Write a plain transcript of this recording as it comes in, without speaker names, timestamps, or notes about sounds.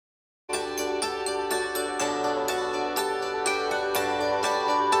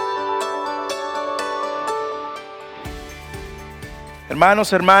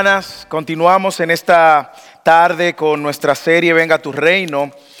Hermanos, hermanas, continuamos en esta tarde con nuestra serie Venga tu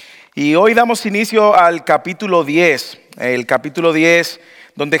Reino y hoy damos inicio al capítulo 10, el capítulo 10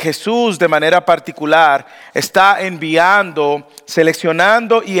 donde Jesús de manera particular está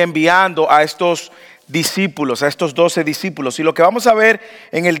seleccionando y enviando a estos discípulos, a estos 12 discípulos. Y lo que vamos a ver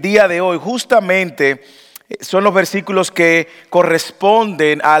en el día de hoy justamente son los versículos que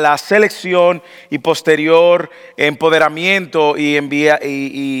corresponden a la selección y posterior empoderamiento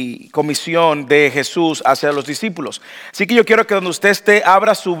y comisión de Jesús hacia los discípulos. Así que yo quiero que donde usted esté,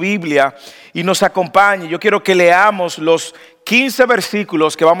 abra su Biblia y nos acompañe. Yo quiero que leamos los 15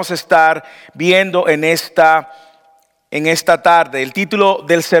 versículos que vamos a estar viendo en esta tarde. El título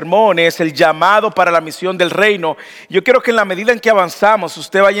del sermón es El llamado para la misión del reino. Yo quiero que en la medida en que avanzamos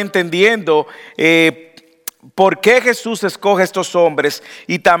usted vaya entendiendo por qué Jesús escoge a estos hombres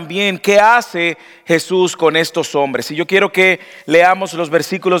y también qué hace Jesús con estos hombres. Y yo quiero que leamos los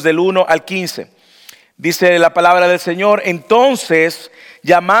versículos del 1 al 15. Dice la palabra del Señor: entonces,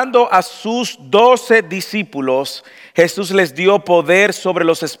 llamando a sus 12 discípulos, Jesús les dio poder sobre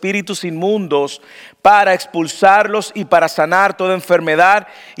los espíritus inmundos para expulsarlos y para sanar toda enfermedad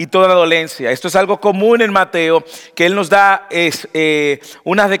y toda dolencia. Esto es algo común en Mateo, que Él nos da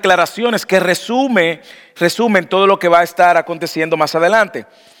unas declaraciones que resumen todo lo que va a estar aconteciendo más adelante.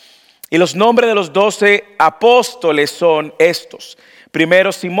 Y los nombres de los 12 apóstoles son estos: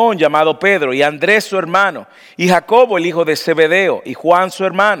 primero Simón, llamado Pedro, y Andrés su hermano, y Jacobo el hijo de Zebedeo, y Juan su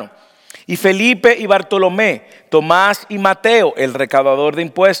hermano, y Felipe y Bartolomé, Tomás y Mateo el recaudador de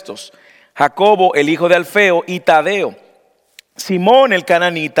impuestos, Jacobo el hijo de Alfeo y Tadeo, Simón el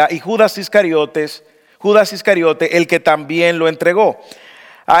cananita y Judas Iscariote el que también lo entregó.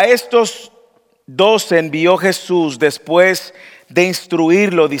 A estos 12 envió Jesús después de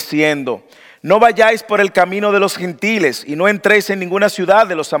instruirlo diciendo: no vayáis por el camino de los gentiles y no entréis en ninguna ciudad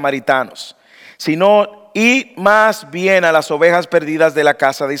de los samaritanos, sino id más bien a las ovejas perdidas de la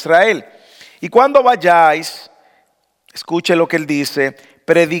casa de Israel. Y cuando vayáis, escuche lo que él dice: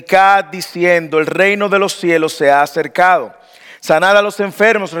 predicad diciendo, el reino de los cielos se ha acercado. Sanad a los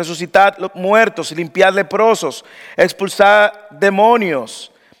enfermos, resucitad los muertos, limpiad leprosos, expulsad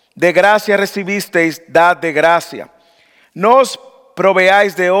demonios. De gracia recibisteis, dad de gracia. No os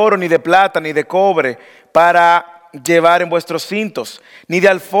proveáis de oro, ni de plata, ni de cobre para llevar en vuestros cintos, ni de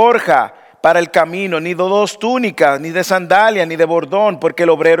alforja para el camino, ni de 2 túnicas, ni de sandalia, ni de bordón, porque el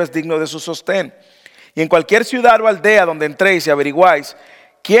obrero es digno de su sostén. Y en cualquier ciudad o aldea donde entréis y averiguáis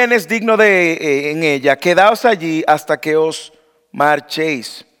quién es digno en ella, quedaos allí hasta que os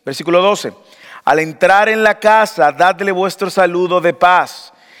marchéis. Versículo 12. Al entrar en la casa, dadle vuestro saludo de paz.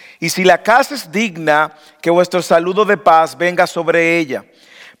 Y si la casa es digna, que vuestro saludo de paz venga sobre ella.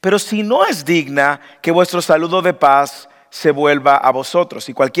 Pero si no es digna, que vuestro saludo de paz se vuelva a vosotros.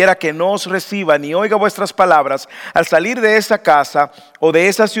 Y cualquiera que no os reciba ni oiga vuestras palabras, al salir de esa casa o de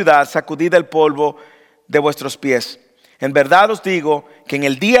esa ciudad, sacudid el polvo de vuestros pies. En verdad os digo que en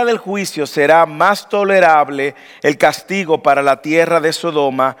el día del juicio será más tolerable el castigo para la tierra de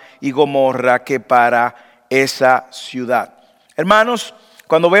Sodoma y Gomorra que para esa ciudad. Hermanos,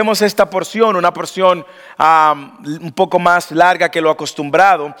 cuando vemos esta porción, una porción un poco más larga que lo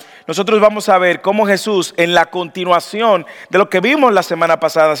acostumbrado, nosotros vamos a ver cómo Jesús, en la continuación de lo que vimos la semana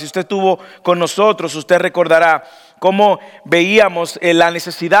pasada, si usted estuvo con nosotros, usted recordará cómo veíamos la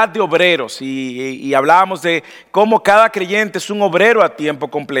necesidad de obreros y hablábamos de cómo cada creyente es un obrero a tiempo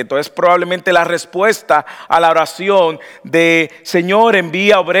completo. Es probablemente la respuesta a la oración de Señor,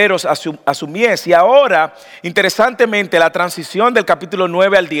 envía obreros a su mies. Y ahora, interesantemente, la transición del capítulo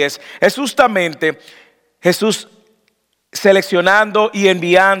 9 al 10 es justamente Jesús seleccionando y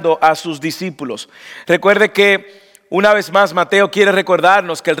enviando a sus discípulos. Recuerde que una vez más Mateo quiere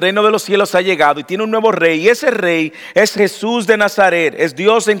recordarnos que el reino de los cielos ha llegado y tiene un nuevo rey, y ese rey es Jesús de Nazaret, es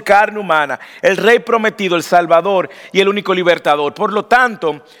Dios en carne humana, el rey prometido, el Salvador y el único libertador. Por lo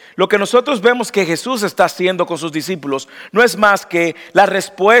tanto, lo que nosotros vemos que Jesús está haciendo con sus discípulos no es más que la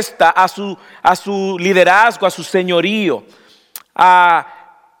respuesta a su liderazgo, a su señorío, a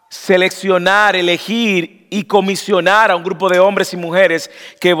seleccionar, elegir y comisionar a un grupo de hombres y mujeres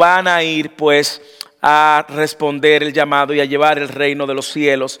que van a ir a responder el llamado y a llevar el reino de los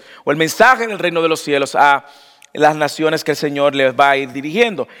cielos o el mensaje del reino de los cielos a las naciones que el Señor les va a ir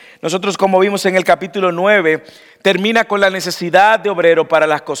dirigiendo. Nosotros, como vimos en el capítulo 9, termina con la necesidad de obrero para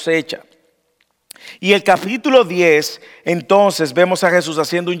las cosechas. Y el capítulo 10, entonces, vemos a Jesús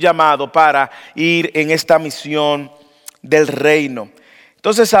haciendo un llamado para ir en esta misión del reino.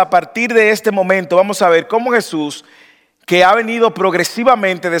 Entonces, a partir de este momento vamos a ver cómo Jesús que ha venido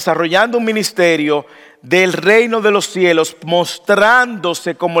progresivamente desarrollando un ministerio del reino de los cielos,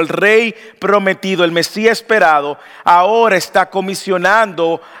 mostrándose como el rey prometido, el Mesías esperado, ahora está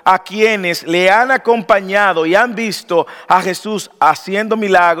comisionando a quienes le han acompañado y han visto a Jesús haciendo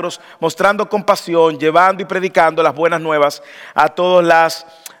milagros, mostrando compasión, llevando y predicando las buenas nuevas a todas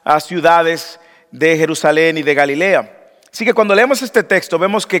las ciudades de Jerusalén y de Galilea. Así que cuando leemos este texto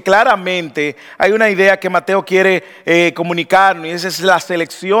vemos que claramente hay una idea que Mateo quiere comunicarnos, y esa es la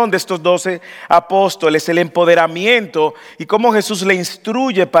selección de estos 12 apóstoles, el empoderamiento y cómo Jesús le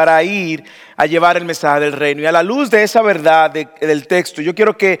instruye para ir a llevar el mensaje del reino. Y a la luz de esa verdad del texto, yo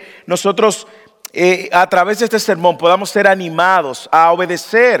quiero que nosotros a través de este sermón podamos ser animados a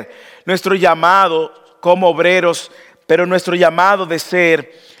obedecer nuestro llamado como obreros, pero nuestro llamado de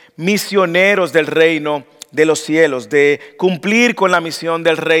ser misioneros del reino de los cielos, de cumplir con la misión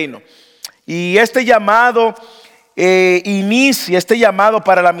del reino. Y este llamado este llamado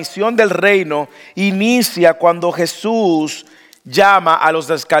para la misión del reino inicia cuando Jesús llama a los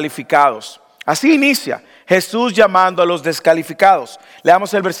descalificados. Así inicia, Jesús llamando a los descalificados.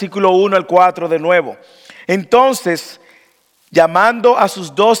 Leamos el versículo 1 al 4 de nuevo. Entonces, llamando a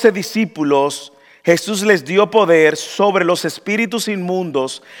sus 12 discípulos, Jesús les dio poder sobre los espíritus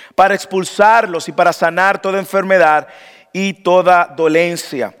inmundos para expulsarlos y para sanar toda enfermedad y toda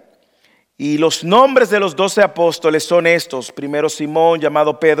dolencia. Y los nombres de los 12 apóstoles son estos: primero Simón,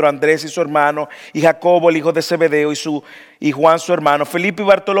 llamado Pedro, Andrés y su hermano, y Jacobo, el hijo de Zebedeo, y Juan su hermano, Felipe y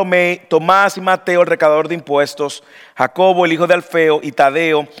Bartolomé, Tomás y Mateo, el recaudador de impuestos, Jacobo, el hijo de Alfeo, y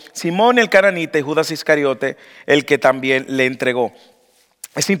Tadeo, Simón el cananita y Judas Iscariote, el que también le entregó.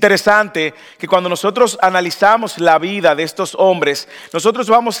 Es interesante que cuando nosotros analizamos la vida de estos hombres, nosotros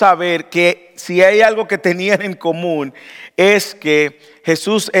vamos a ver que si hay algo que tenían en común, es que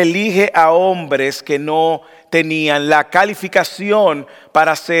Jesús elige a hombres que no tenían la calificación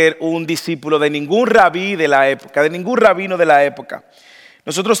para ser un discípulo de ningún rabí de la época, de ningún rabino de la época.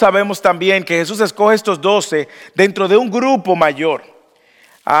 Nosotros sabemos también que Jesús escoge estos 12 dentro de un grupo mayor.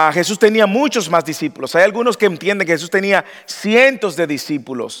 Jesús tenía muchos más discípulos. Hay algunos que entienden que Jesús tenía cientos de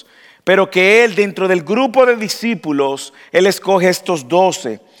discípulos, pero que Él, dentro del grupo de discípulos, Él escoge estos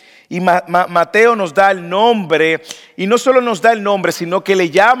 12. Y Mateo nos da el nombre, y no solo nos da el nombre, sino que le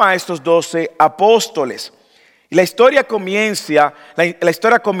llama a estos 12 apóstoles. Y la historia comienza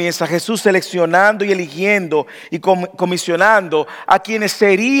Jesús seleccionando y eligiendo y comisionando a quienes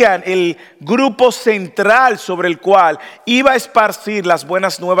serían el grupo central sobre el cual iba a esparcir las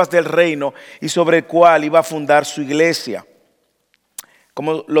buenas nuevas del reino y sobre el cual iba a fundar su iglesia.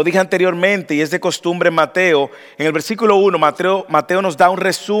 Como lo dije anteriormente, y es de costumbre en Mateo, en el versículo 1, Mateo nos da un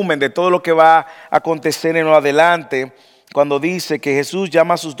resumen de todo lo que va a acontecer en lo adelante, cuando dice que Jesús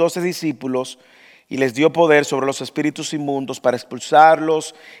llama a sus 12 discípulos y les dio poder sobre los espíritus inmundos para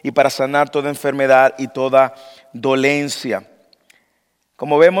expulsarlos y para sanar toda enfermedad y toda dolencia.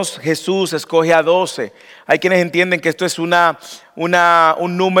 Como vemos, Jesús escoge a 12. Hay quienes entienden que esto es un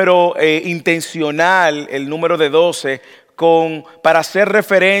número intencional, el número de 12, para hacer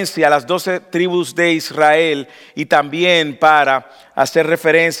referencia a las 12 tribus de Israel y también para hacer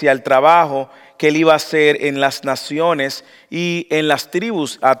referencia al trabajo que Él iba a hacer en las naciones y en las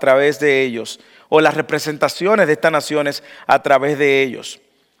tribus a través de ellos, o las representaciones de estas naciones a través de ellos.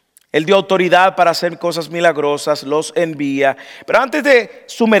 Él dio autoridad para hacer cosas milagrosas, los envía. Pero antes de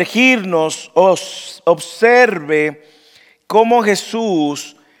sumergirnos, observe cómo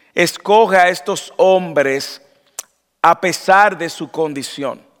Jesús escoge a estos hombres a pesar de su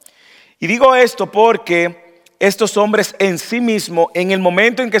condición. Y digo esto porque estos hombres en sí mismos, en el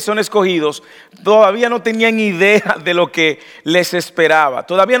momento en que son escogidos, todavía no tenían idea de lo que les esperaba.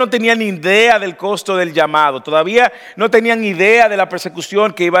 Todavía no tenían idea del costo del llamado. Todavía no tenían idea de la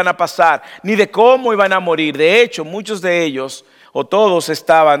persecución que iban a pasar, ni de cómo iban a morir. De hecho, muchos de ellos, o todos,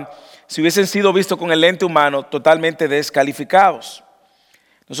 estaban, si hubiesen sido vistos con el lente humano, totalmente descalificados.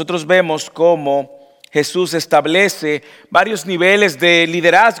 Nosotros vemos cómo Jesús establece varios niveles de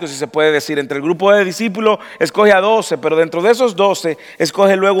liderazgo, si se puede decir. Entre el grupo de discípulos escoge a 12, pero dentro de esos 12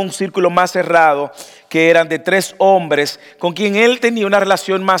 escoge luego un círculo más cerrado, que eran de 3 hombres con quien Él tenía una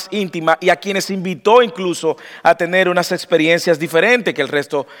relación más íntima y a quienes invitó incluso a tener unas experiencias diferentes que el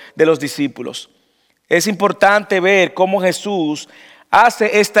resto de los discípulos. Es importante ver cómo Jesús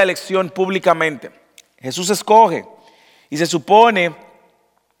hace esta elección públicamente. Jesús escoge y se supone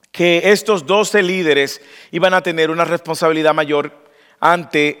que estos 12 líderes iban a tener una responsabilidad mayor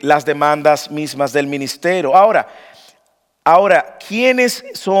ante las demandas mismas del ministerio. Ahora, ¿quiénes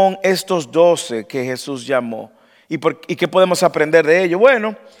son estos 12 que Jesús llamó? ¿Y qué podemos aprender de ellos?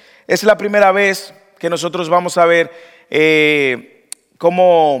 Bueno, es la primera vez que nosotros vamos a ver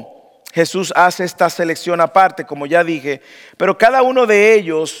cómo Jesús hace esta selección aparte, como ya dije, pero cada uno de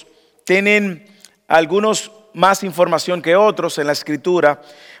ellos tienen algunos más información que otros en la Escritura.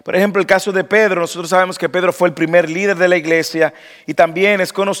 Por ejemplo, el caso de Pedro, nosotros sabemos que Pedro fue el primer líder de la iglesia y también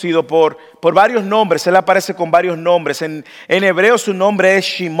es conocido por varios nombres. Él aparece con varios nombres. En hebreo su nombre es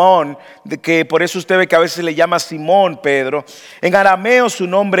Shimón, que por eso usted ve que a veces le llama Simón Pedro. En arameo su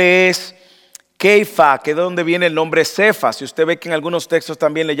nombre es Keifa, que es de donde viene el nombre Cefas. Y usted ve que en algunos textos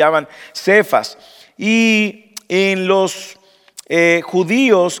también le llaman Cefas. Y en los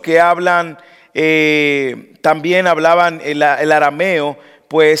judíos que hablan, también hablaban el arameo,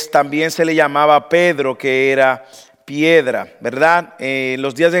 pues también se le llamaba Pedro, que era piedra, ¿verdad? En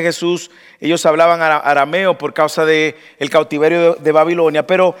los días de Jesús ellos hablaban arameo por causa del cautiverio de Babilonia,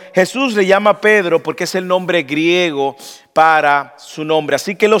 pero Jesús le llama Pedro porque es el nombre griego para su nombre.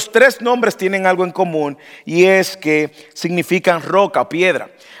 Así que los tres nombres tienen algo en común y es que significan roca o piedra.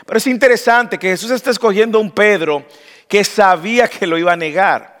 Pero es interesante que Jesús está escogiendo un Pedro que sabía que lo iba a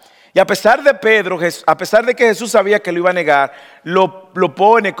negar. Y a pesar de Pedro, a pesar de que Jesús sabía que lo iba a negar, lo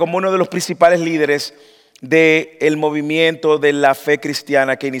pone como uno de los principales líderes del movimiento de la fe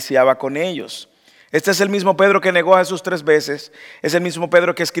cristiana que iniciaba con ellos. Este es el mismo Pedro que negó a Jesús 3 veces. Es el mismo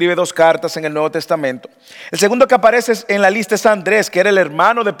Pedro que escribe 2 cartas en el Nuevo Testamento. El segundo que aparece en la lista es Andrés, que era el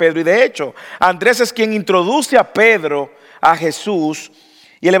hermano de Pedro. Y de hecho, Andrés es quien introduce a Pedro a Jesús.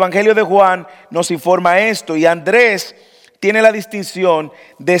 Y el Evangelio de Juan nos informa esto. Y Andrés tiene la distinción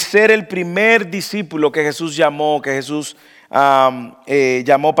de ser el primer discípulo que Jesús llamó,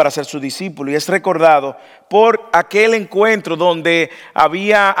 llamó para ser su discípulo. Y es recordado por aquel encuentro donde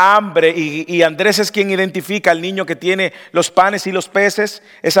había hambre y Andrés es quien identifica al niño que tiene los panes y los peces.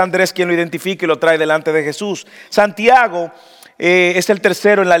 Es Andrés quien lo identifica y lo trae delante de Jesús. Santiago es el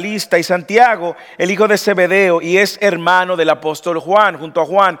tercero en la lista, y Santiago, el hijo de Zebedeo, y es hermano del apóstol Juan. Junto a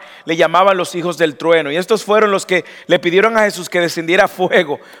Juan le llamaban los hijos del trueno, y estos fueron los que le pidieron a Jesús que descendiera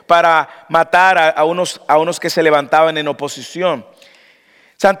fuego para matar a unos que se levantaban en oposición.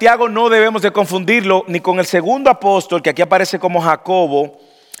 Santiago no debemos de confundirlo ni con el segundo apóstol, que aquí aparece como Jacobo,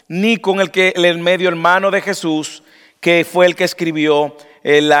 ni con el medio hermano de Jesús, que fue el que escribió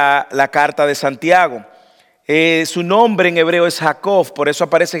la carta de Santiago. Su nombre en hebreo es Jacob, por eso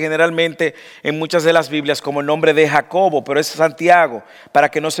aparece generalmente en muchas de las Biblias como el nombre de Jacobo, pero es Santiago, para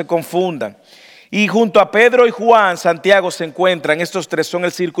que no se confundan. Y junto a Pedro y Juan, Santiago se encuentran, estos tres son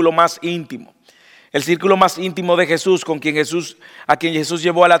el círculo más íntimo. El círculo más íntimo de Jesús, a quien Jesús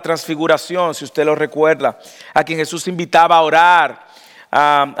llevó a la transfiguración, si usted lo recuerda, a quien Jesús invitaba a orar.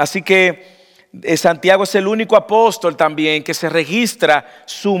 Así que Santiago es el único apóstol también que se registra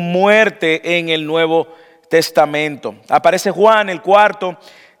su muerte en el Nuevo Testamento. Aparece Juan, el cuarto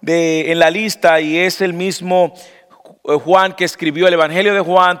en la lista, y es el mismo Juan que escribió el Evangelio de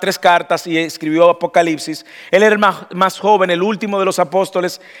Juan, 3 cartas, y escribió Apocalipsis. Él era el más joven, el último de los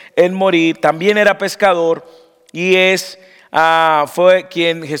apóstoles en morir. También era pescador y fue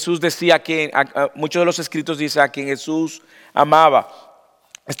quien Jesús decía, muchos de los escritos dicen a quien Jesús amaba.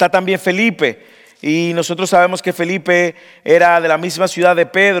 Está también Felipe, y nosotros sabemos que Felipe era de la misma ciudad de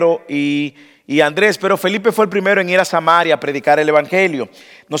Pedro y Andrés, pero Felipe fue el primero en ir a Samaria a predicar el Evangelio.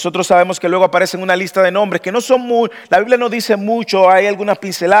 Nosotros sabemos que luego aparecen una lista de nombres que no son la Biblia no dice mucho, hay algunas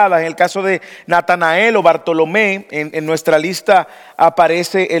pinceladas. En el caso de Natanael o Bartolomé, en nuestra lista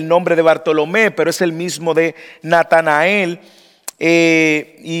aparece el nombre de Bartolomé, pero es el mismo de Natanael.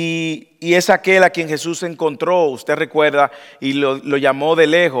 Y es aquel a quien Jesús encontró, usted recuerda, y lo llamó de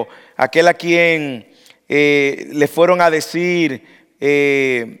lejos, aquel a quien le fueron a decir,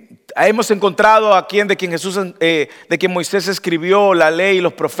 hemos encontrado a quien de quien Moisés escribió la ley y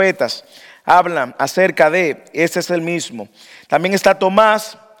los profetas, hablan acerca de, este es el mismo. También está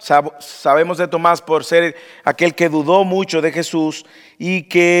Tomás. Sabemos de Tomás por ser aquel que dudó mucho de Jesús y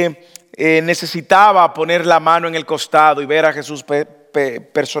que necesitaba poner la mano en el costado y ver a Jesús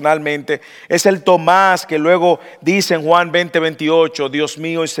personalmente. Es el Tomás que luego dice en Juan 20:28, Dios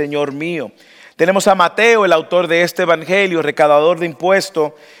mío y Señor mío. Tenemos a Mateo, el autor de este evangelio, recaudador de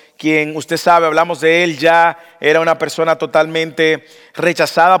impuestos, quien usted sabe, hablamos de él, ya era una persona totalmente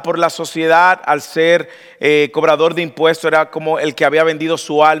rechazada por la sociedad al ser cobrador de impuestos. Era como el que había vendido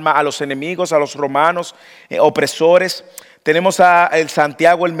su alma a los enemigos, a los romanos, opresores. Tenemos a el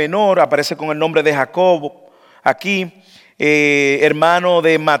Santiago el menor, aparece con el nombre de Jacobo aquí, hermano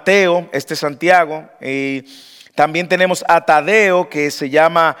de Mateo, Santiago. También tenemos a Tadeo, que se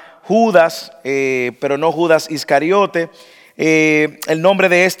llama Judas, pero no Judas Iscariote. El nombre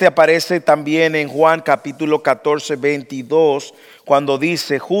de aparece también en Juan capítulo 14, 22, cuando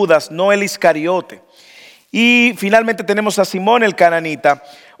dice Judas, no el Iscariote. Y finalmente tenemos a Simón el cananita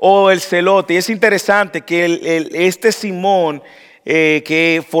o el celote. Y es interesante que este Simón,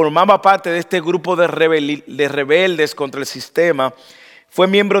 que formaba parte de este grupo de rebeldes contra el sistema, fue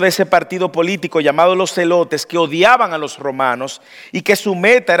miembro de ese partido político llamado los celotes, que odiaban a los romanos y que su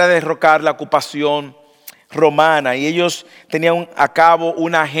meta era derrocar la ocupación romana. Y ellos tenían a cabo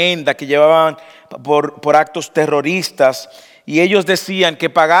una agenda que llevaban por actos terroristas. Y ellos decían que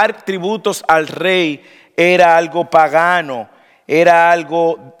pagar tributos al rey era algo pagano, era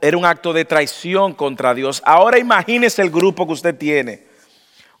un acto de traición contra Dios. Ahora imagínese el grupo que usted tiene.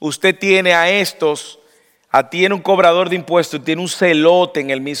 Usted tiene a estos, tiene un cobrador de impuestos, tiene un celote en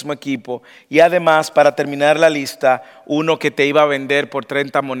el mismo equipo y además, para terminar la lista, uno que te iba a vender por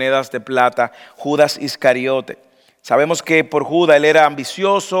 30 monedas de plata, Judas Iscariote. Sabemos que por Judas él era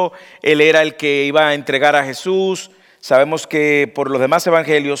ambicioso, él era el que iba a entregar a Jesús. Sabemos que por los demás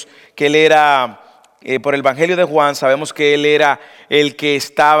evangelios, que él era... por el evangelio de Juan sabemos que él era el que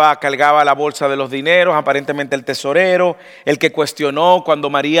cargaba la bolsa de los dineros, aparentemente el tesorero, el que cuestionó cuando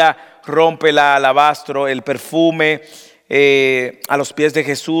María rompe el alabastro, el perfume a los pies de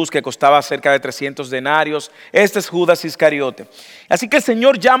Jesús, que costaba cerca de 300 denarios. Este es Judas Iscariote. Así que el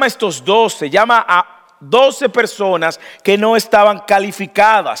Señor llama a estos 12, llama a 12 personas que no estaban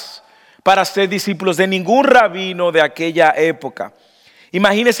calificadas para ser discípulos de ningún rabino de aquella época.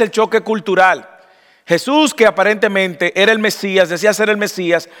 Imagínense el choque cultural. Jesús, que aparentemente era el Mesías, decía ser el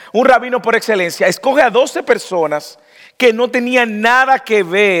Mesías, un rabino por excelencia, escoge a 12 personas que no tenían nada que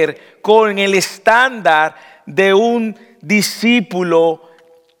ver con el estándar de un discípulo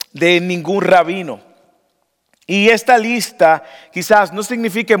de ningún rabino. Y esta lista quizás no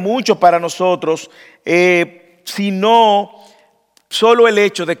signifique mucho para nosotros, sino solo el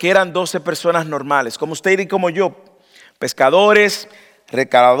hecho de que eran 12 personas normales, como usted y como yo, pescadores,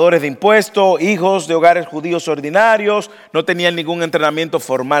 recaudadores de impuestos, hijos de hogares judíos ordinarios, no tenían ningún entrenamiento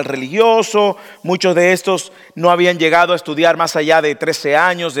formal religioso. Muchos de estos no habían llegado a estudiar más allá de 13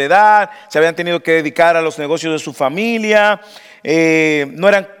 años de edad, se habían tenido que dedicar a los negocios de su familia,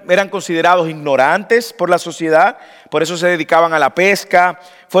 eran considerados ignorantes por la sociedad, por eso se dedicaban a la pesca,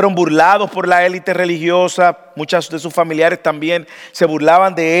 fueron burlados por la élite religiosa, muchos de sus familiares también se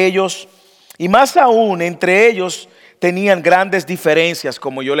burlaban de ellos, y más aún entre ellos tenían grandes diferencias,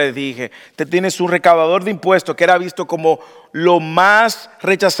 como yo les dije. Te tienes un recaudador de impuestos que era visto como lo más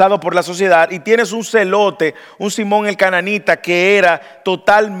rechazado por la sociedad, y tienes un celote, un Simón el cananita, que era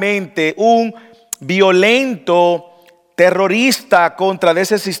totalmente un violento terrorista contra de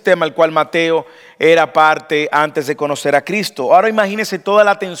ese sistema al cual Mateo era parte antes de conocer a Cristo. Ahora imagínense toda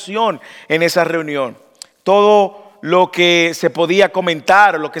la tensión en esa reunión, todo lo que se podía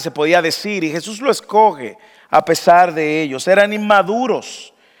comentar, lo que se podía decir, y Jesús lo escoge. A pesar de ellos, eran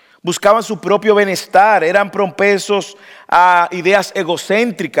inmaduros, buscaban su propio bienestar, eran propensos a ideas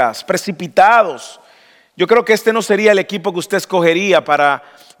egocéntricas, precipitados. Yo creo que este no sería el equipo que usted escogería para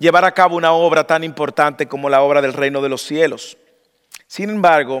llevar a cabo una obra tan importante como la obra del reino de los cielos. Sin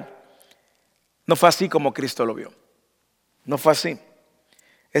embargo, no fue así como Cristo lo vio. No fue así.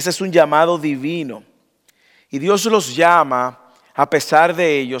 Ese es un llamado divino. Y Dios los llama a pesar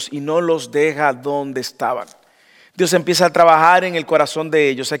de ellos y no los deja donde estaban. Dios empieza a trabajar en el corazón de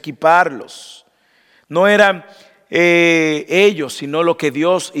ellos, a equiparlos. No eran ellos, sino lo que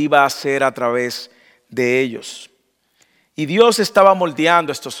Dios iba a hacer a través de ellos. Y Dios estaba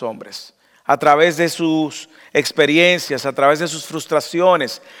moldeando a estos hombres a través de sus experiencias, a través de sus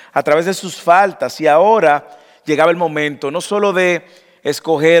frustraciones, a través de sus faltas. Y ahora llegaba el momento no solo de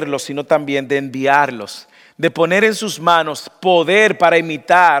escogerlos, sino también de enviarlos, de poner en sus manos poder para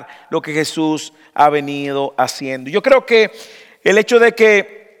imitar lo que Jesús ha venido haciendo. Yo creo que el hecho de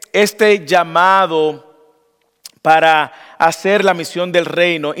que este llamado para hacer la misión del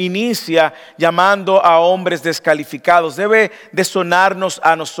reino inicia llamando a hombres descalificados debe de sonarnos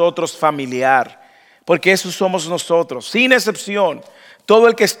a nosotros familiar, porque eso somos nosotros, sin excepción. Todo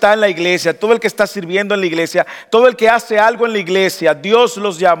el que está en la iglesia, todo el que está sirviendo en la iglesia, todo el que hace algo en la iglesia, Dios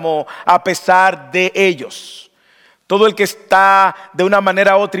los llamó a pesar de ellos. Todo el que está de una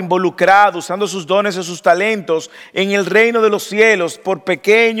manera u otra involucrado, usando sus dones y sus talentos en el reino de los cielos, por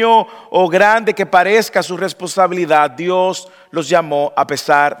pequeño o grande que parezca su responsabilidad, Dios los llamó a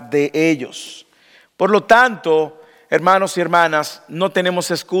pesar de ellos. Por lo tanto, hermanos y hermanas, no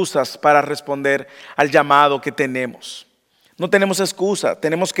tenemos excusas para responder al llamado que tenemos. No tenemos excusa,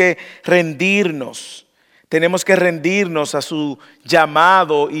 tenemos que rendirnos. Tenemos que rendirnos a su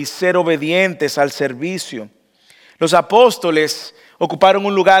llamado y ser obedientes al servicio. Los apóstoles ocuparon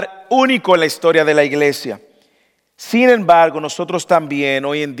un lugar único en la historia de la iglesia. Sin embargo, nosotros también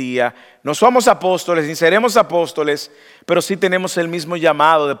hoy en día no somos apóstoles ni seremos apóstoles, pero sí tenemos el mismo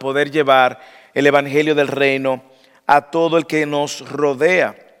llamado de poder llevar el evangelio del reino a todo el que nos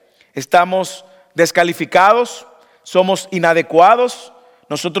rodea. Estamos descalificados, somos inadecuados,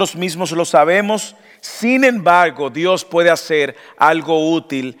 nosotros mismos lo sabemos. Sin embargo, Dios puede hacer algo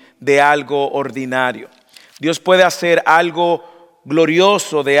útil de algo ordinario. Dios puede hacer algo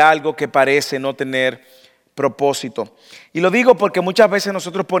glorioso de algo que parece no tener propósito. Y lo digo porque muchas veces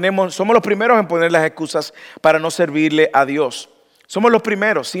nosotros somos los primeros en poner las excusas para no servirle a Dios. Somos los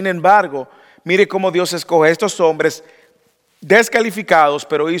primeros. Sin embargo, mire cómo Dios escoge a estos hombres descalificados,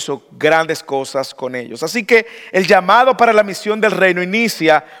 pero hizo grandes cosas con ellos. Así que el llamado para la misión del reino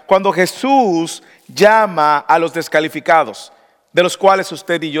inicia cuando Jesús llama a los descalificados, de los cuales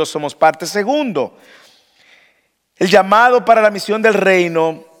usted y yo somos parte. Segundo, el llamado para la misión del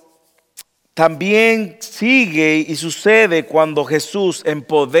reino también sigue y sucede cuando Jesús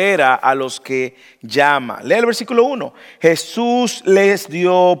empodera a los que llama. Lea el versículo 1. Jesús les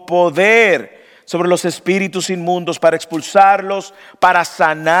dio poder sobre los espíritus inmundos para expulsarlos, para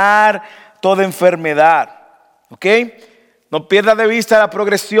sanar toda enfermedad. ¿Ok? No pierda de vista la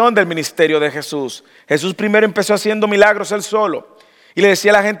progresión del ministerio de Jesús. Jesús primero empezó haciendo milagros él solo. Y le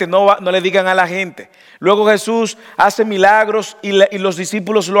decía a la gente, no le digan a la gente. Luego Jesús hace milagros y los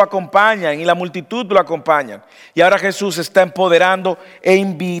discípulos lo acompañan y la multitud lo acompañan. Y ahora Jesús está empoderando e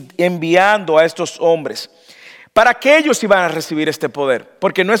enviando a estos hombres. ¿Para qué ellos iban a recibir este poder?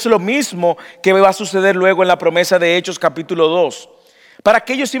 Porque no es lo mismo que va a suceder luego en la promesa de Hechos capítulo 2. ¿Para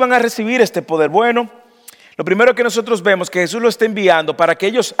qué ellos iban a recibir este poder? Bueno, lo primero que nosotros vemos que Jesús lo está enviando para que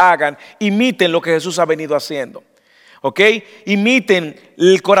ellos imiten lo que Jesús ha venido haciendo. ¿Ok? Imiten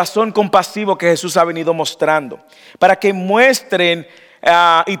el corazón compasivo que Jesús ha venido mostrando. Para que muestren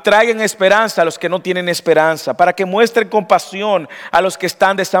y traigan esperanza a los que no tienen esperanza. Para que muestren compasión a los que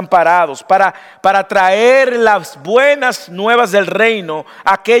están desamparados. Para traer las buenas nuevas del reino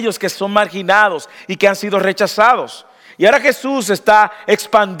a aquellos que son marginados y que han sido rechazados. Y ahora Jesús está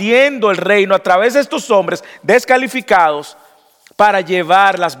expandiendo el reino a través de estos hombres descalificados para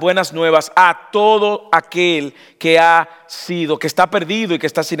llevar las buenas nuevas a todo aquel que está perdido y que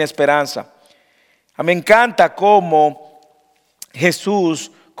está sin esperanza. Me encanta cómo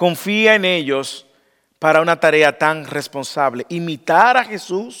Jesús confía en ellos para una tarea tan responsable. Imitar a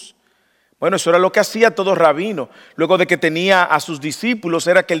Jesús. Bueno, eso era lo que hacía todo rabino. Luego de que tenía a sus discípulos,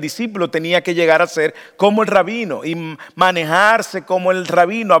 era que el discípulo tenía que llegar a ser como el rabino y manejarse como el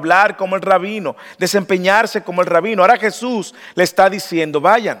rabino, hablar como el rabino, desempeñarse como el rabino. Ahora Jesús le está diciendo,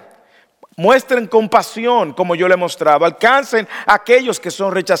 vayan, muestren compasión como yo le he mostrado, alcancen a aquellos que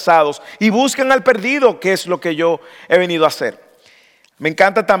son rechazados y busquen al perdido, que es lo que yo he venido a hacer. Me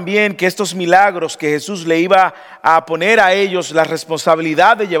encanta también que estos milagros que Jesús le iba a poner a ellos la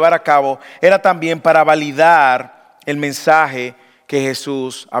responsabilidad de llevar a cabo era también para validar el mensaje que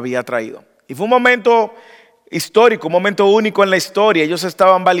Jesús había traído. Y fue un momento histórico, un momento único en la historia. Ellos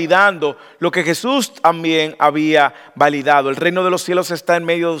estaban validando lo que Jesús también había validado. El reino de los cielos está en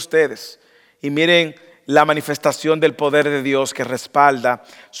medio de ustedes. Y miren la manifestación del poder de Dios que respalda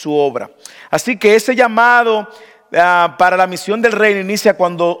su obra. Así que ese llamado para la misión del reino inicia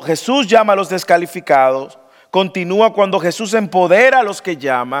cuando Jesús llama a los descalificados, continúa cuando Jesús empodera a los que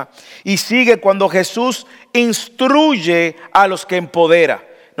llama y sigue cuando Jesús instruye a los que empodera.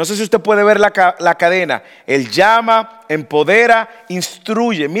 No sé si usted puede ver la cadena. Él llama, empodera,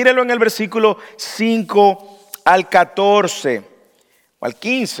 instruye. Mírenlo en el versículo 5 al 14 o al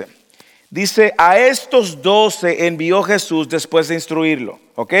 15. Dice, a estos 12 envió Jesús después de instruirlo.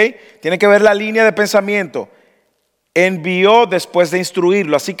 ¿Ok? Tiene que ver la línea de pensamiento. Envió después de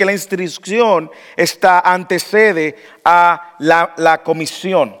instruirlo. Así que la instrucción antecede a la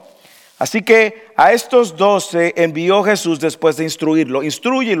comisión. Así que a estos 12 envió Jesús después de instruirlo.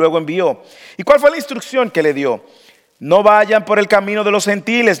 Instruye y luego envió. ¿Y cuál fue la instrucción que le dio? No vayan por el camino de los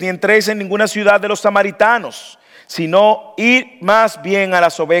gentiles, ni entréis en ninguna ciudad de los samaritanos, sino ir más bien a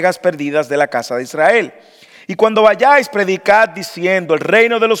las ovejas perdidas de la casa de Israel. Y cuando vayáis, predicad diciendo, el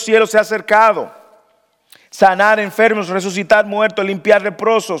reino de los cielos se ha acercado. Sanar enfermos, resucitar muertos, limpiar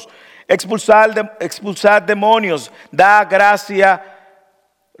leprosos, expulsar demonios, da gracia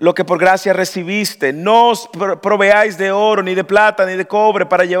lo que por gracia recibiste. No os proveáis de oro, ni de plata, ni de cobre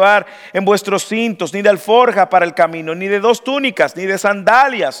para llevar en vuestros cintos, ni de alforja para el camino, ni de 2 túnicas, ni de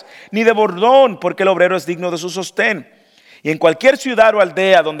sandalias, ni de bordón, porque el obrero es digno de su sostén. Y en cualquier ciudad o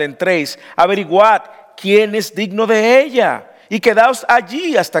aldea donde entréis, averiguad quién es digno de ella, y quedaos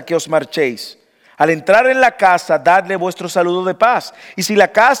allí hasta que os marchéis. Al entrar en la casa, dadle vuestro saludo de paz. Y si la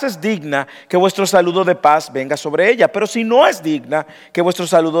casa es digna, que vuestro saludo de paz venga sobre ella. Pero si no es digna, que vuestro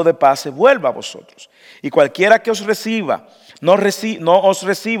saludo de paz se vuelva a vosotros. Y cualquiera que os reciba, no os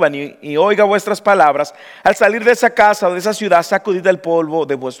reciba ni oiga vuestras palabras, al salir de esa casa o de esa ciudad, sacudid el polvo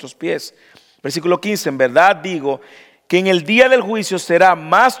de vuestros pies. Versículo 15, en verdad digo que en el día del juicio será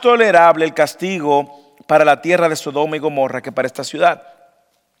más tolerable el castigo para la tierra de Sodoma y Gomorra que para esta ciudad.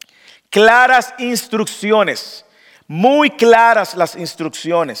 Claras instrucciones, muy claras las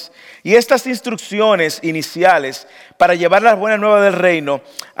instrucciones. Y estas instrucciones iniciales para llevar las buenas nuevas del reino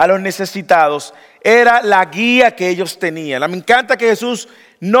a los necesitados era la guía que ellos tenían. Me encanta que Jesús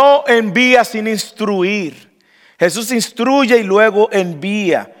no envía sin instruir. Jesús instruye y luego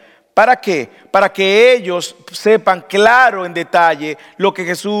envía. ¿Para qué? Para que ellos sepan claro en detalle lo que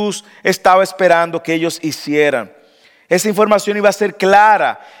Jesús estaba esperando que ellos hicieran. Esa información iba a ser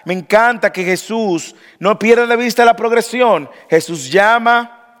clara. Me encanta que Jesús no pierda de vista la progresión. Jesús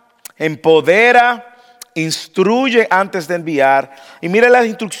llama, empodera, instruye antes de enviar. Y mire las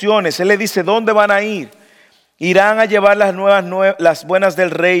instrucciones. Él le dice dónde van a ir. Irán a llevar las buenas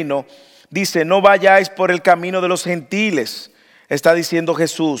del reino. Dice, no vayáis por el camino de los gentiles, está diciendo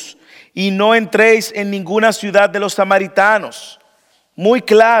Jesús. Y no entréis en ninguna ciudad de los samaritanos. Muy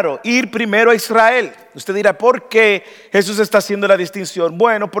claro, ir primero a Israel. Usted dirá, ¿por qué Jesús está haciendo la distinción?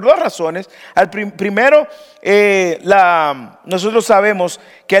 Bueno, por dos razones. Primero, nosotros sabemos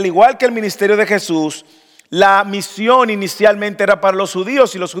que al igual que el ministerio de Jesús, la misión inicialmente era para los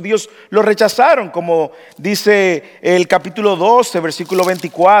judíos y los judíos lo rechazaron, como dice el capítulo 12, versículo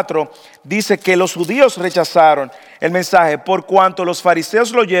 24, dice que los judíos rechazaron el mensaje, por cuanto los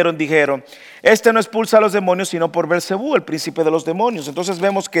fariseos lo oyeron, dijeron, este no expulsa a los demonios sino por Beelzebú, el príncipe de los demonios. Entonces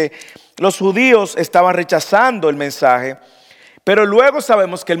vemos que los judíos estaban rechazando el mensaje, pero luego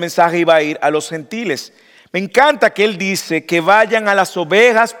sabemos que el mensaje iba a ir a los gentiles. Me encanta que él dice que vayan a las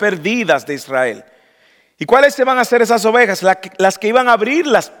ovejas perdidas de Israel. ¿Y cuáles se van a hacer esas ovejas? Las que iban a abrir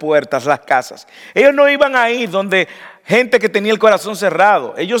las puertas, las casas. Ellos no iban a ir donde gente que tenía el corazón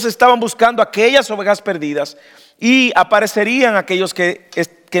cerrado. Ellos estaban buscando aquellas ovejas perdidas y aparecerían aquellos que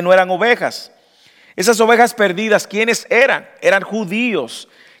no eran ovejas. Esas ovejas perdidas, ¿quiénes eran? Eran judíos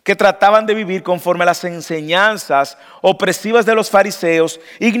que trataban de vivir conforme a las enseñanzas opresivas de los fariseos,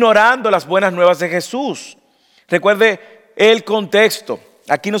 ignorando las buenas nuevas de Jesús. Recuerde el contexto.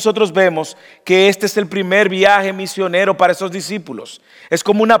 Aquí nosotros vemos que este es el primer viaje misionero para esos discípulos. Es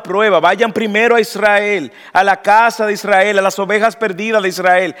como una prueba. Vayan primero a Israel, a la casa de Israel, a las ovejas perdidas de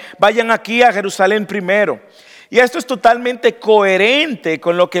Israel. Vayan aquí a Jerusalén primero. Y esto es totalmente coherente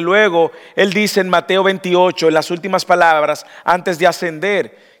con lo que luego él dice en Mateo 28, en las últimas palabras, antes de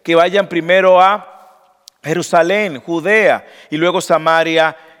ascender, que vayan primero a Jerusalén, Judea, y luego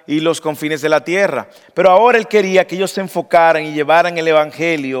Samaria y los confines de la tierra. Pero ahora él quería que ellos se enfocaran y llevaran el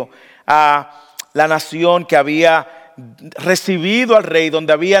evangelio a la nación que había recibido al rey,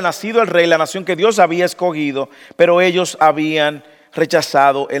 donde había nacido el rey, la nación que Dios había escogido, pero ellos habían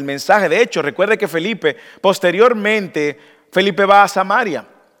rechazado el mensaje. De hecho, recuerde que posteriormente Felipe va a Samaria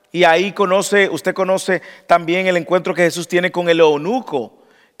y ahí usted conoce también el encuentro que Jesús tiene con el eunuco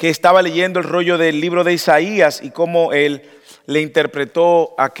que estaba leyendo el rollo del libro de Isaías y cómo él le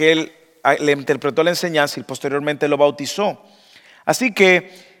interpretó la enseñanza y posteriormente lo bautizó. Así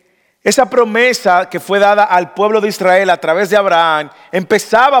que esa promesa que fue dada al pueblo de Israel a través de Abraham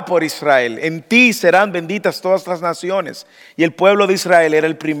empezaba por Israel. En ti serán benditas todas las naciones. Y el pueblo de Israel era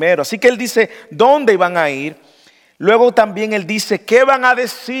el primero. Así que él dice dónde iban a ir. Luego también él dice qué van a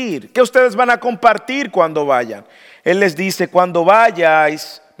decir, qué ustedes van a compartir cuando vayan. Él les dice, cuando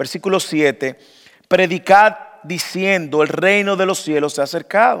vayáis, versículo 7, predicad diciendo, el reino de los cielos se ha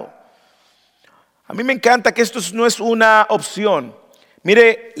acercado. A mí me encanta que esto no es una opción.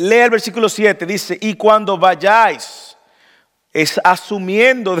 Mire, lea el versículo 7, dice, y cuando vayáis, es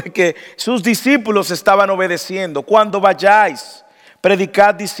asumiendo de que sus discípulos estaban obedeciendo. Cuando vayáis,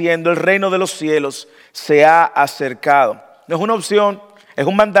 predicad diciendo, el reino de los cielos se ha acercado. No es una opción, es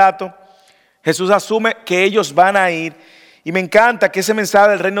un mandato. Jesús asume que ellos van a ir. Y me encanta que ese mensaje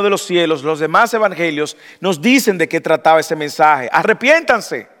del reino de los cielos, los demás evangelios nos dicen de qué trataba ese mensaje.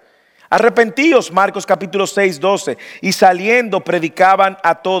 Arrepiéntanse, arrepentíos, Marcos capítulo 6, 12. Y saliendo predicaban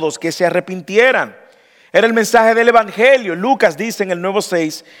a todos que se arrepintieran. Era el mensaje del evangelio. Lucas dice en el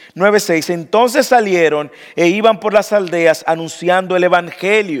 9:6, entonces salieron e iban por las aldeas anunciando el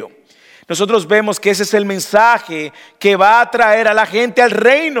evangelio. Nosotros vemos que ese es el mensaje que va a traer a la gente al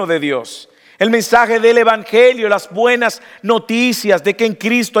reino de Dios. El mensaje del evangelio, las buenas noticias de que en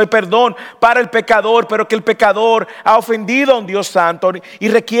Cristo hay perdón para el pecador, pero que el pecador ha ofendido a un Dios santo y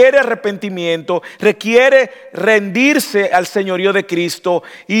requiere arrepentimiento, requiere rendirse al señorío de Cristo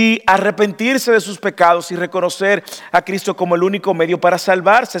y arrepentirse de sus pecados y reconocer a Cristo como el único medio para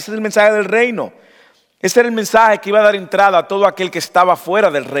salvarse. Ese es el mensaje del reino. Ese era el mensaje que iba a dar entrada a todo aquel que estaba fuera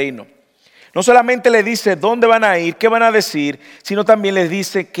del reino. No solamente le dice dónde van a ir, qué van a decir, sino también les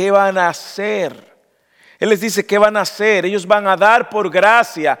dice qué van a hacer. Él les dice qué van a hacer. Ellos van a dar por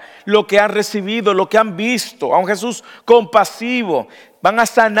gracia lo que han recibido, lo que han visto. A un Jesús compasivo. Van a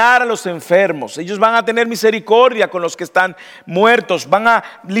sanar a los enfermos. Ellos van a tener misericordia con los que están muertos. Van a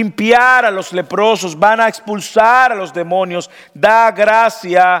limpiar a los leprosos. Van a expulsar a los demonios. Da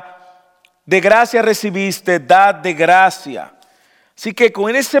gracia. De gracia recibiste, dad de gracia. Así que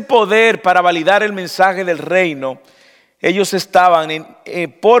con ese poder para validar el mensaje del reino, ellos estaban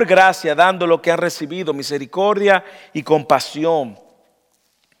por gracia dando lo que han recibido, misericordia y compasión.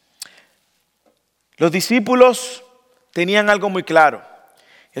 Los discípulos tenían algo muy claro,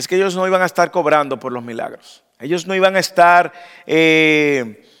 es que ellos no iban a estar cobrando por los milagros. Ellos no iban a estar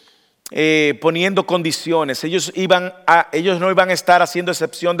poniendo condiciones. Ellos no iban a estar haciendo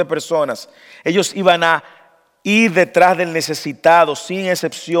excepción de personas. Ellos iban a ir detrás del necesitado sin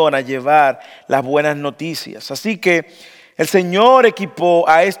excepción a llevar las buenas noticias. Así que el Señor equipó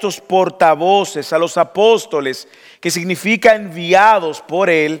a estos portavoces, a los apóstoles, que significa enviados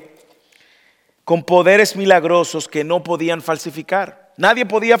por Él, con poderes milagrosos que no podían falsificar. Nadie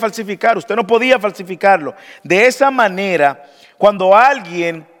podía falsificar, usted no podía falsificarlo. De esa manera, cuando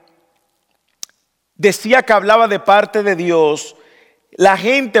alguien decía que hablaba de parte de Dios, la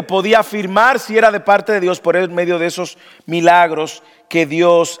gente podía afirmar si era de parte de Dios por medio de esos milagros que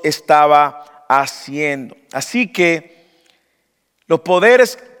Dios estaba haciendo. Así que los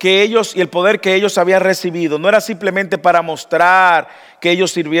poderes que ellos y el poder que ellos habían recibido no era simplemente para mostrar que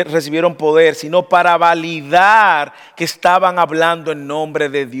ellos recibieron poder, sino para validar que estaban hablando en nombre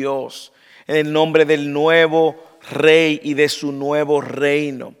de Dios, en el nombre del nuevo rey y de su nuevo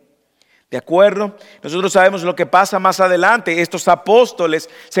reino. ¿De acuerdo? Nosotros sabemos lo que pasa más adelante. Estos apóstoles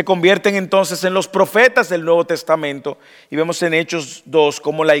se convierten entonces en los profetas del Nuevo Testamento. Y vemos en Hechos 2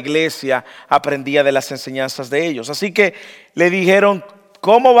 cómo la iglesia aprendía de las enseñanzas de ellos. Así que le dijeron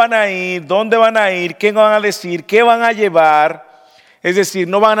cómo van a ir, dónde van a ir, qué van a decir, qué van a llevar. Es decir,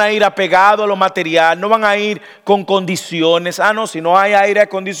 no van a ir apegados a lo material, no van a ir con condiciones. No, si no hay aire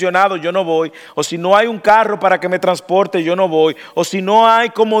acondicionado yo no voy. O si no hay un carro para que me transporte yo no voy. O si no hay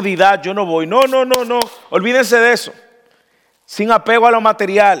comodidad yo no voy. No. Olvídense de eso. Sin apego a lo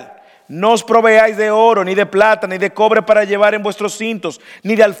material. No os proveáis de oro, ni de plata, ni de cobre para llevar en vuestros cintos,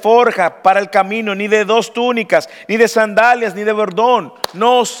 ni de alforja para el camino, ni de 2 túnicas, ni de sandalias, ni de bordón.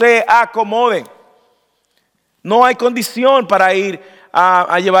 No se acomoden. No hay condición para ir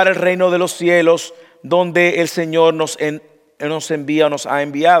a llevar el reino de los cielos donde el Señor nos envía o nos ha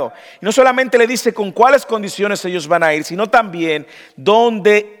enviado. Y no solamente le dice con cuáles condiciones ellos van a ir, sino también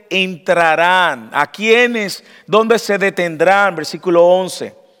dónde entrarán, a quiénes, dónde se detendrán, versículo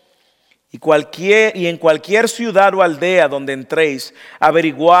 11. Y en cualquier ciudad o aldea donde entréis,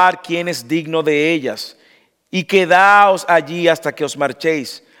 averiguar quién es digno de ellas, y quedaos allí hasta que os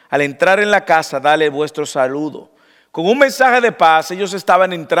marchéis. Al entrar en la casa, dale vuestro saludo. Con un mensaje de paz, ellos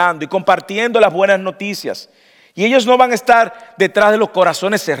estaban entrando y compartiendo las buenas noticias. Y ellos no van a estar detrás de los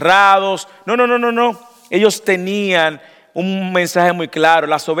corazones cerrados. No. Ellos tenían un mensaje muy claro.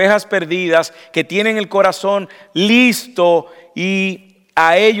 Las ovejas perdidas que tienen el corazón listo, y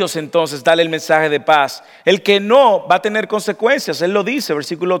a ellos entonces dale el mensaje de paz. El que no va a tener consecuencias. Él lo dice,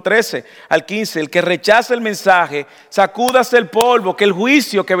 versículo 13 al 15. El que rechaza el mensaje, sacúdase el polvo, que el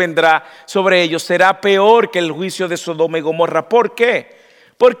juicio que vendrá sobre ellos será peor que el juicio de Sodoma y Gomorra. ¿Por qué?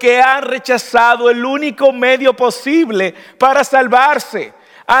 Porque han rechazado el único medio posible para salvarse.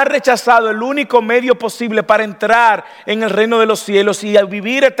 Han rechazado el único medio posible para entrar en el reino de los cielos y a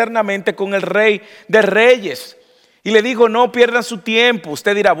vivir eternamente con el Rey de Reyes. Y le digo, no pierdan su tiempo.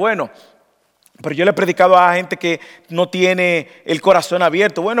 Usted dirá, bueno, pero yo le he predicado a gente que no tiene el corazón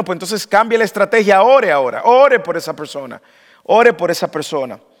abierto. Bueno, pues entonces cambie la estrategia, ore por esa persona. Ore por esa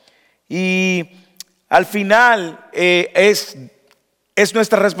persona. Y al final es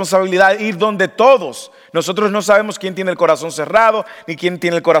nuestra responsabilidad ir donde todos. Nosotros no sabemos quién tiene el corazón cerrado, ni quién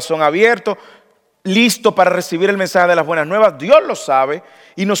tiene el corazón abierto, listo para recibir el mensaje de las buenas nuevas. Dios lo sabe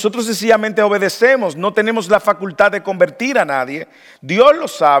y nosotros sencillamente obedecemos. No tenemos la facultad de convertir a nadie. Dios lo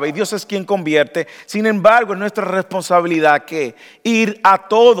sabe y Dios es quien convierte. Sin embargo, es nuestra responsabilidad que ir a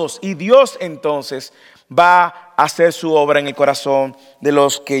todos, y Dios entonces va hacer su obra en el corazón de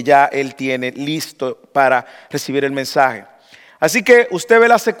los que ya Él tiene listo para recibir el mensaje. Así que usted ve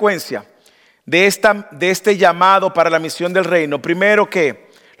la secuencia de este llamado para la misión del reino. Lo primero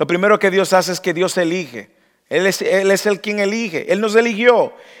que Dios hace es que Dios elige. Él es el quien elige. Él nos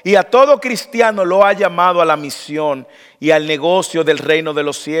eligió. Y a todo cristiano lo ha llamado a la misión y al negocio del reino de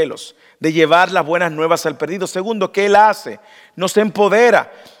los cielos, de llevar las buenas nuevas al perdido. Segundo, ¿qué Él hace? Nos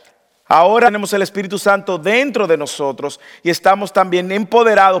empodera. Ahora tenemos el Espíritu Santo dentro de nosotros y estamos también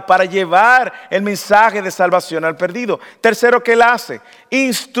empoderados para llevar el mensaje de salvación al perdido. Tercero, ¿qué Él hace?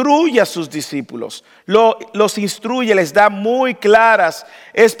 Instruye a sus discípulos. Los instruye, les da muy claras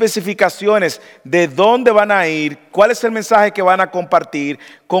especificaciones de dónde van a ir, cuál es el mensaje que van a compartir,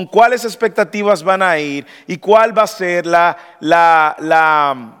 con cuáles expectativas van a ir y cuál va a ser la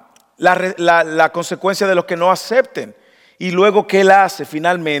consecuencia de los que no acepten. Y luego, ¿qué Él hace?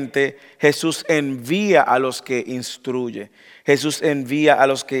 Finalmente, Jesús envía a los que instruye. Jesús envía a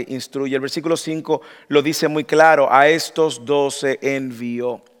los que instruye. El versículo 5 lo dice muy claro. A estos 12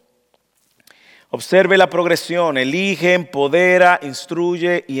 envió. Observe la progresión. Elige, empodera,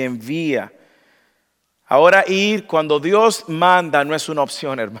 instruye y envía. Ahora ir, cuando Dios manda, no es una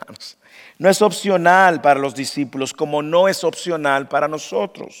opción, hermanos. No es opcional para los discípulos, como no es opcional para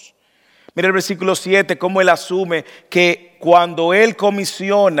nosotros. Mira el versículo 7, cómo Él asume que cuando Él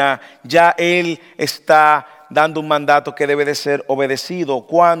comisiona, ya Él está dando un mandato que debe de ser obedecido.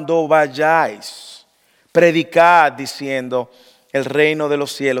 Cuando vayáis, predicad diciendo, el reino de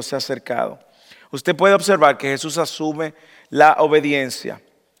los cielos se ha acercado. Usted puede observar que Jesús asume la obediencia.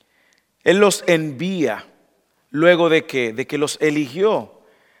 Él los envía luego de que los eligió.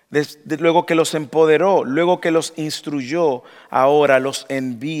 Luego que los empoderó, luego que los instruyó, ahora los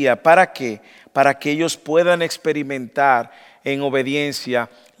envía. ¿Para qué? Para que ellos puedan experimentar en obediencia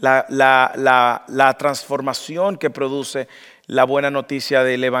la transformación que produce la buena noticia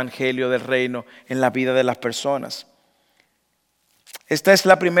del evangelio del reino en la vida de las personas. Esta es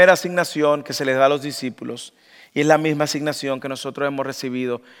la primera asignación que se les da a los discípulos y es la misma asignación que nosotros hemos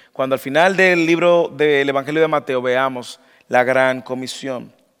recibido cuando al final del libro del evangelio de Mateo veamos la gran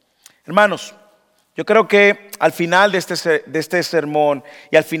comisión. Hermanos, yo creo que al final de este sermón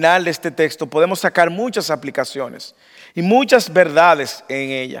y al final de este texto podemos sacar muchas aplicaciones y muchas verdades en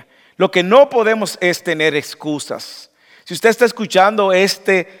ella. Lo que no podemos es tener excusas. Si usted está escuchando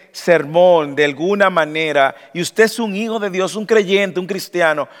este sermón de alguna manera y usted es un hijo de Dios, un creyente, un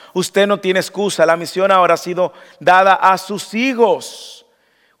cristiano, usted no tiene excusa. La misión ahora ha sido dada a sus hijos.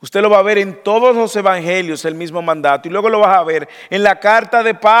 Usted lo va a ver en todos los evangelios, el mismo mandato. Y luego lo vas a ver en la carta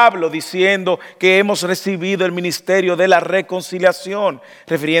de Pablo diciendo que hemos recibido el ministerio de la reconciliación,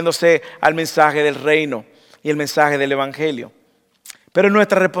 refiriéndose al mensaje del reino y el mensaje del evangelio. Pero es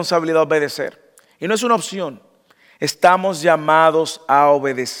nuestra responsabilidad obedecer. Y no es una opción. Estamos llamados a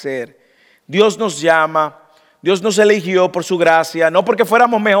obedecer. Dios nos llama, Dios nos eligió por su gracia, no porque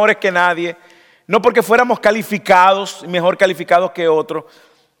fuéramos mejores que nadie, no porque fuéramos calificados, mejor calificados que otros.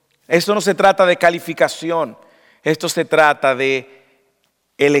 Esto no se trata de calificación, esto se trata de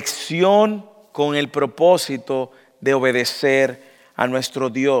elección con el propósito de obedecer a nuestro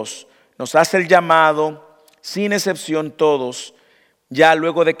Dios. Nos hace el llamado, sin excepción todos, ya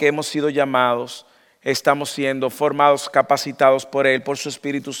luego de que hemos sido llamados, estamos siendo formados, capacitados por Él, por su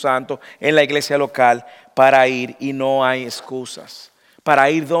Espíritu Santo, en la iglesia local para ir y no hay excusas. ¿Para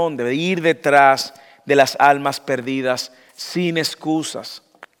ir dónde? Ir detrás de las almas perdidas sin excusas.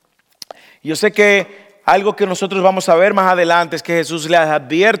 Yo sé que algo que nosotros vamos a ver más adelante es que Jesús les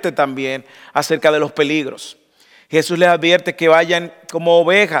advierte también acerca de los peligros. Jesús les advierte que vayan como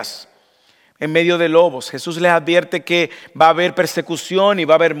ovejas en medio de lobos. Jesús les advierte que va a haber persecución y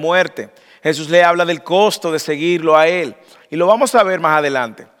va a haber muerte. Jesús les habla del costo de seguirlo a Él. Y lo vamos a ver más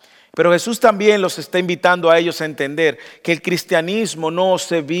adelante. Pero Jesús también los está invitando a ellos a entender que el cristianismo no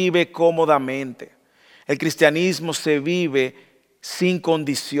se vive cómodamente. El cristianismo se vive sin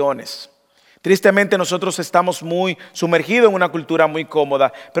condiciones. Tristemente nosotros estamos muy sumergidos en una cultura muy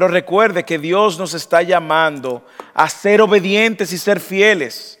cómoda, pero recuerde que Dios nos está llamando a ser obedientes y ser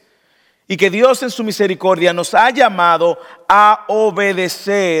fieles. Y que Dios en su misericordia nos ha llamado a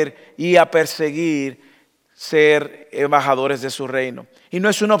obedecer y a perseguir, ser embajadores de su reino. Y no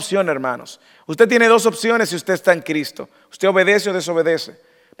es una opción, hermanos. Usted tiene dos opciones si usted está en Cristo. Usted obedece o desobedece.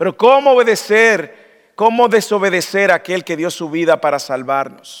 Pero ¿cómo obedecer? ¿Cómo desobedecer a aquel que dio su vida para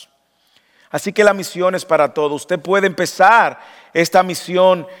salvarnos? Así que la misión es para todos. Usted puede empezar esta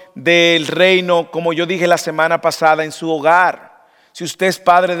misión del reino, como yo dije la semana pasada, en su hogar. Si usted es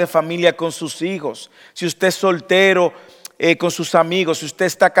padre de familia con sus hijos, si usted es soltero, con sus amigos, si usted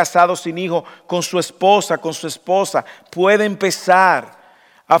está casado sin hijo, con su esposa, puede empezar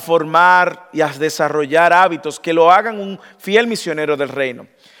a formar y a desarrollar hábitos que lo hagan un fiel misionero del reino.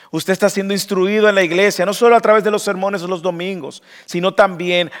 Usted está siendo instruido en la iglesia, no solo a través de los sermones de los domingos, sino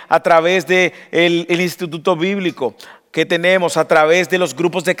también a través del instituto bíblico que tenemos, a través de los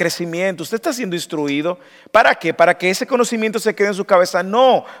grupos de crecimiento. Usted está siendo instruido. ¿Para qué? ¿Para que ese conocimiento se quede en su cabeza?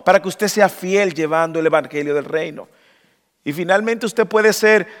 No, para que usted sea fiel llevando el evangelio del reino. Y finalmente usted puede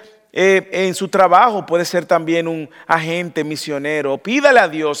ser, en su trabajo, puede ser también un agente misionero. Pídale a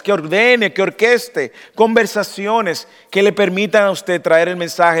Dios que ordene, que orqueste conversaciones que le permitan a usted traer el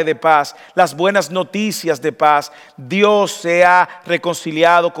mensaje de paz, las buenas noticias de paz. Dios se ha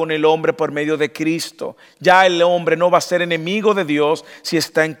reconciliado con el hombre por medio de Cristo. Ya el hombre no va a ser enemigo de Dios si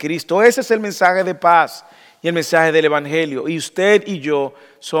está en Cristo. Ese es el mensaje de paz y el mensaje del evangelio. Y usted y yo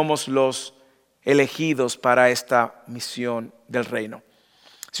somos los elegidos para esta misión del reino.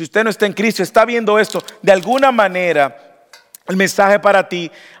 Si usted no está en Cristo, está viendo esto, de alguna manera el mensaje para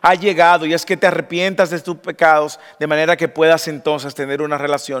ti ha llegado, y es que te arrepientas de tus pecados de manera que puedas entonces tener una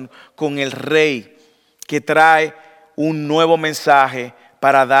relación con el Rey que trae un nuevo mensaje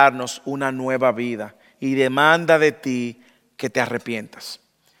para darnos una nueva vida y demanda de ti que te arrepientas.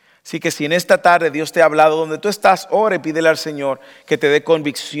 Así que si en esta tarde Dios te ha hablado, donde tú estás, ora y pídele al Señor que te dé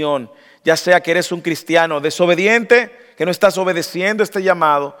convicción, ya sea que eres un cristiano desobediente, que no estás obedeciendo este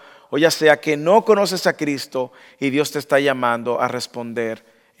llamado, o ya sea que no conoces a Cristo y Dios te está llamando a responder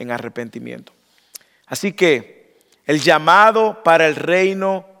en arrepentimiento. Así que el llamado para el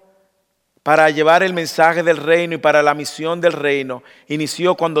reino, para llevar el mensaje del reino y para la misión del reino,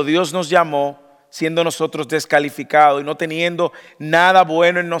 inició cuando Dios nos llamó, siendo nosotros descalificados y no teniendo nada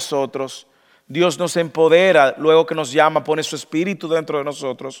bueno en nosotros. Dios nos empodera, luego que nos llama, pone su espíritu dentro de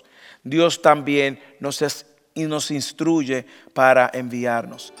nosotros. Dios también nos instruye para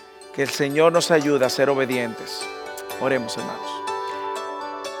enviarnos. Que el Señor nos ayude a ser obedientes. Oremos, hermanos.